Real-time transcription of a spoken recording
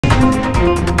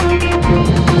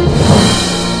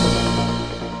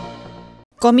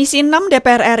Komisi 6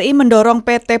 DPR RI mendorong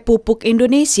PT Pupuk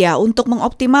Indonesia untuk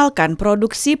mengoptimalkan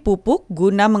produksi pupuk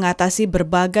guna mengatasi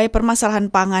berbagai permasalahan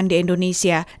pangan di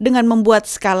Indonesia dengan membuat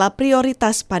skala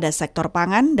prioritas pada sektor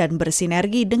pangan dan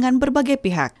bersinergi dengan berbagai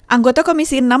pihak. Anggota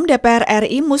Komisi 6 DPR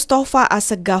RI MUSTOFA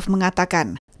ASSEGAF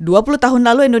mengatakan, 20 tahun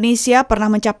lalu Indonesia pernah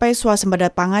mencapai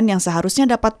swasembada pangan yang seharusnya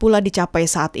dapat pula dicapai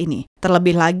saat ini.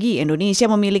 Terlebih lagi, Indonesia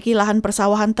memiliki lahan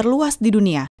persawahan terluas di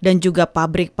dunia dan juga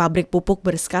pabrik-pabrik pupuk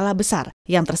berskala besar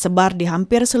yang tersebar di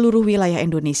hampir seluruh wilayah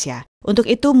Indonesia. Untuk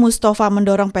itu, MUSTOFA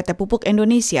mendorong PT Pupuk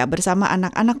Indonesia bersama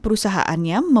anak-anak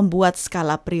perusahaannya membuat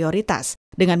skala prioritas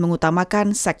dengan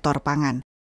mengutamakan sektor pangan.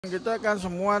 Kita kan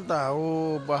semua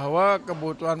tahu bahwa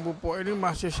kebutuhan pupuk ini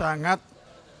masih sangat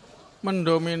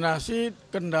mendominasi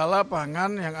kendala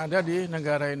pangan yang ada di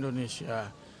negara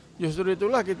Indonesia. Justru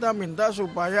itulah kita minta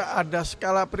supaya ada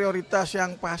skala prioritas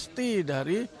yang pasti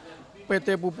dari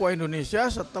PT Pupuk Indonesia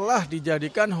setelah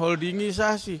dijadikan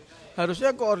holdingisasi.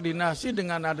 Harusnya koordinasi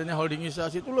dengan adanya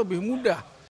holdingisasi itu lebih mudah.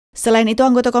 Selain itu,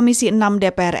 anggota Komisi 6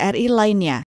 DPR RI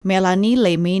lainnya, MELANI,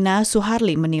 LEIMENA,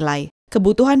 SUHARLI menilai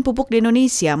kebutuhan pupuk di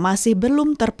Indonesia masih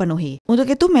belum terpenuhi.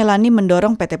 Untuk itu, MELANI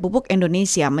mendorong PT Pupuk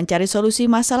Indonesia mencari solusi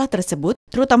masalah tersebut,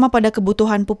 terutama pada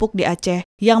kebutuhan pupuk di Aceh,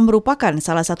 yang merupakan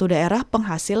salah satu daerah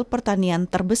penghasil pertanian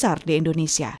terbesar di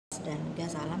Indonesia. Dan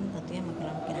gas alam tentunya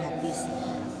makin habis.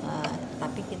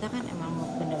 Tapi kita kan emang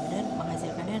benar-benar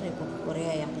menghasilkannya dari pupuk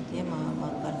Korea yang tentunya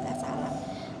memerlukan gas alam.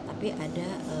 Tapi ada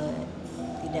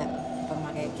tidak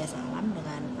memakai gas alam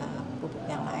dengan pupuk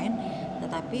yang lain.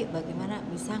 Tetapi bagaimana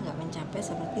bisa nggak mencapai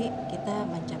seperti kita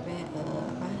mencapai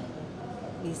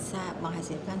bisa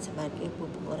menghasilkan sebagai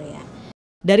pupuk Korea.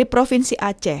 Dari Provinsi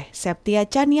Aceh, Septia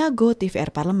Chaniago,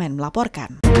 DPR Parlemen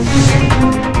melaporkan.